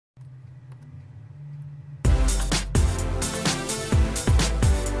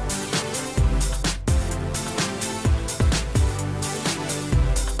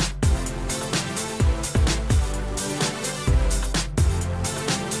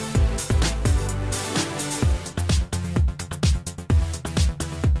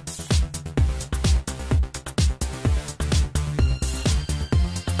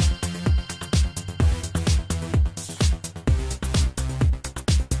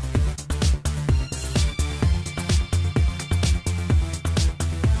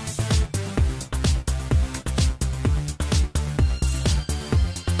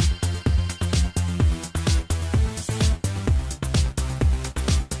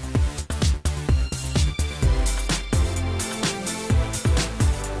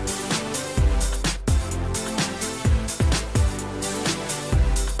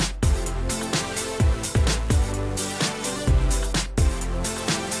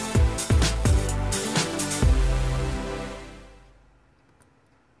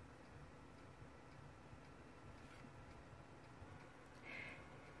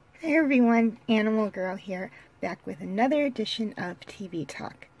everyone, Animal Girl here, back with another edition of TV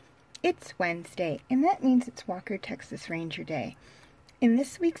Talk. It's Wednesday, and that means it's Walker, Texas Ranger Day. And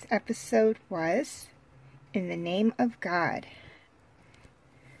this week's episode was, In the Name of God.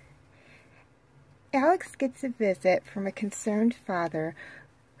 Alex gets a visit from a concerned father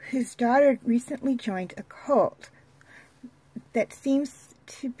whose daughter recently joined a cult that seems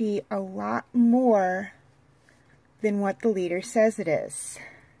to be a lot more than what the leader says it is.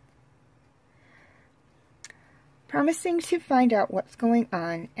 Promising to find out what's going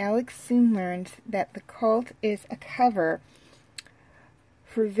on, Alex soon learns that the cult is a cover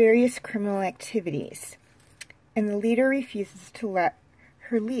for various criminal activities, and the leader refuses to let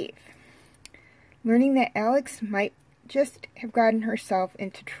her leave. Learning that Alex might just have gotten herself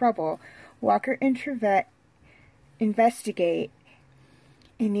into trouble, Walker and Trevette investigate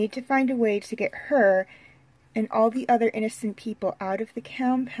and need to find a way to get her and all the other innocent people out of the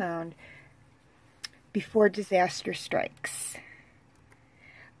compound before disaster strikes.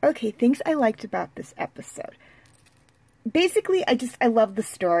 Okay, things I liked about this episode. Basically, I love the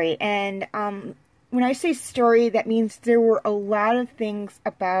story, and when I say story, that means there were a lot of things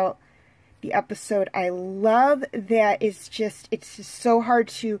about the episode I love that it's just so hard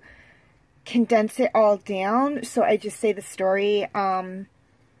to condense it all down, so I just say the story rather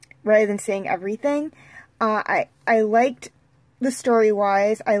than saying everything. I liked the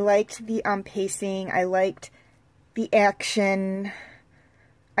story-wise, I liked the pacing, I liked the action,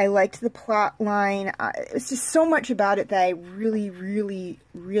 I liked the plot line. It's just so much about it that I really, really,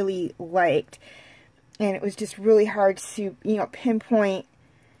 really liked. And it was just really hard to, pinpoint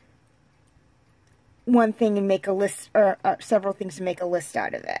one thing and make a list, or several things to make a list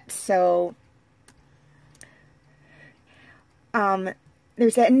out of it. So,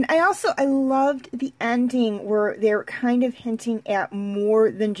 there's that. And I loved the ending where they were kind of hinting at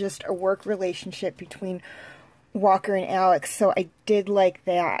more than just a work relationship between Walker and Alex, so I did like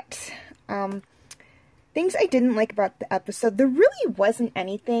that. Things I didn't like about the episode. There really wasn't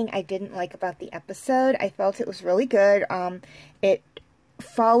anything I didn't like about the episode. I felt it was really good. It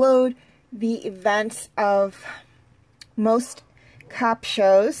followed the events of most cop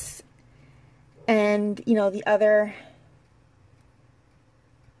shows and, the other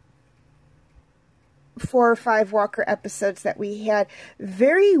 4 or 5 Walker episodes that we had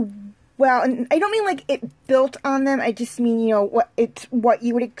very well. And I don't mean like it built on them. I just mean, what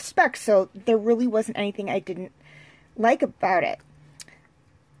you would expect. So there really wasn't anything I didn't like about it.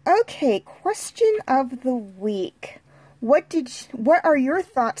 Okay, question of the week. What are your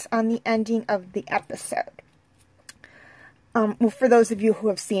thoughts on the ending of the episode? Well, for those of you who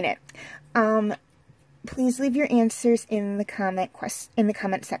have seen it, please leave your answers in the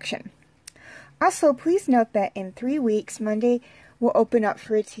comment section. Also, please note that in 3 weeks, Monday will open up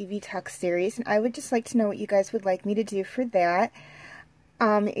for a TV Talk series, and I would just like to know what you guys would like me to do for that.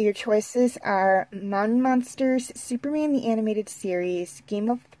 Your choices are Mountain Monsters, Superman the Animated Series, Game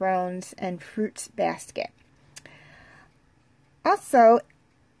of Thrones, and Fruits Basket. Also,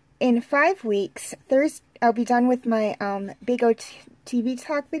 in 5 weeks, I'll be done with my Big O TV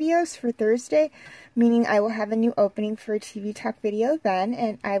Talk videos for Thursday, meaning I will have a new opening for a TV Talk video then,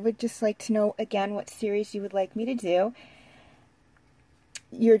 and I would just like to know again what series you would like me to do.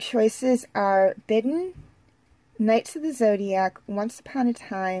 Your choices are Bidden, Knights of the Zodiac, Once Upon a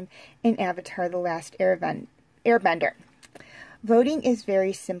Time, and Avatar: The Last Airbender. Voting is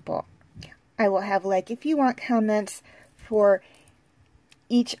very simple. I will have if you want comments for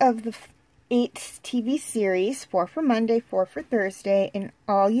each of the 8 TV series, 4 for Monday, 4 for Thursday, and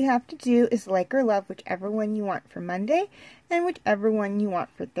all you have to do is like or love whichever one you want for Monday and whichever one you want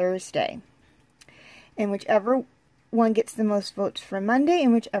for Thursday. And whichever one gets the most votes for Monday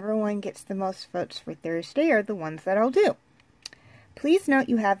and whichever one gets the most votes for Thursday are the ones that I'll do. Please note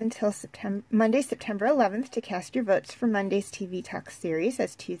you have until Monday, September 11th to cast your votes for Monday's TV Talk series,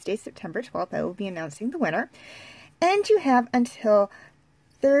 as Tuesday, September 12th, I will be announcing the winner. And you have until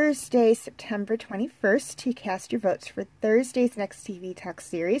Thursday, September 21st to cast your votes for Thursday's next TV Talk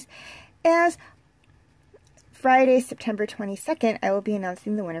series, as Friday, September 22nd, I will be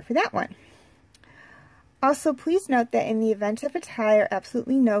announcing the winner for that one. Also, please note that in the event of a tie or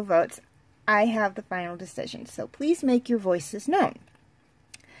absolutely no votes, I have the final decision, so please make your voices known.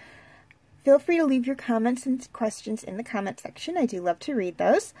 Feel free to leave your comments and questions in the comment section. I do love to read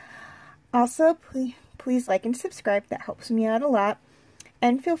those. Also, please like and subscribe. That helps me out a lot.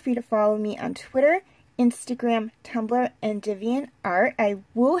 And feel free to follow me on Twitter, Instagram, Tumblr, and DeviantArt. I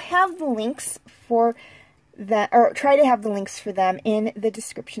will have the links for that, or try to have the links for them in the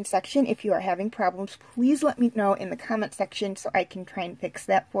description section. If you are having problems, please let me know in the comment section so I can try and fix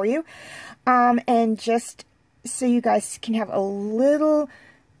that for you. And just so you guys can have a little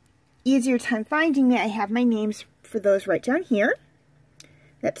easier time finding me, I have my names for those right down here.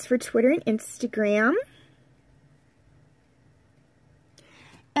 That's for Twitter and Instagram.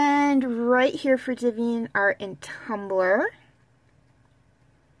 And right here for DeviantArt and Tumblr.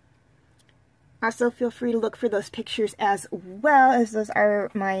 Also, feel free to look for those pictures as well, as those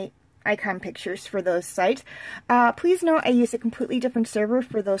are my icon pictures for those sites. Please note I use a completely different server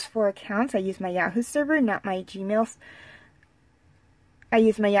for those 4 accounts. I use my Yahoo server, not my Gmail. I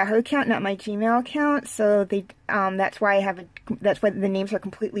use my Yahoo account, not my Gmail account, so they that's why the names are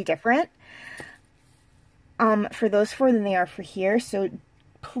completely different for those 4 than they are for here. So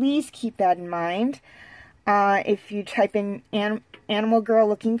please keep that in mind. If you type in Animal Girl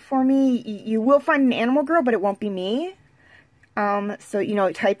looking for me, you will find an Animal Girl, but it won't be me. So, you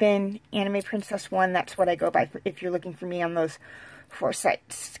know, type in Anime Princess 1, that's what I go by if you're looking for me on those 4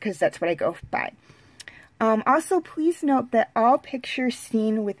 sites, because that's what I go by. Also, please note that all pictures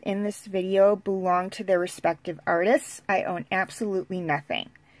seen within this video belong to their respective artists. I own absolutely nothing.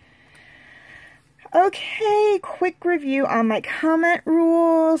 Okay, quick review on my comment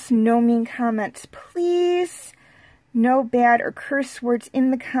rules. No mean comments, please. No bad or curse words in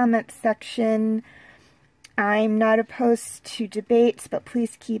the comment section. I'm not opposed to debates, but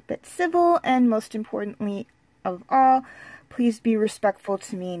please keep it civil. And most importantly of all, please be respectful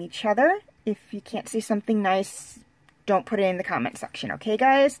to me and each other. If you can't say something nice, don't put it in the comment section, okay,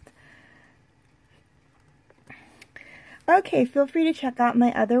 guys? Okay, feel free to check out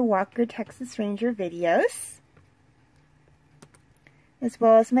my other Walker Texas Ranger videos, as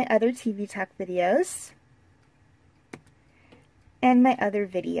well as my other TV Talk videos, and my other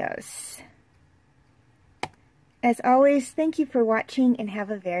videos. As always, thank you for watching and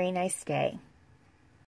have a very nice day.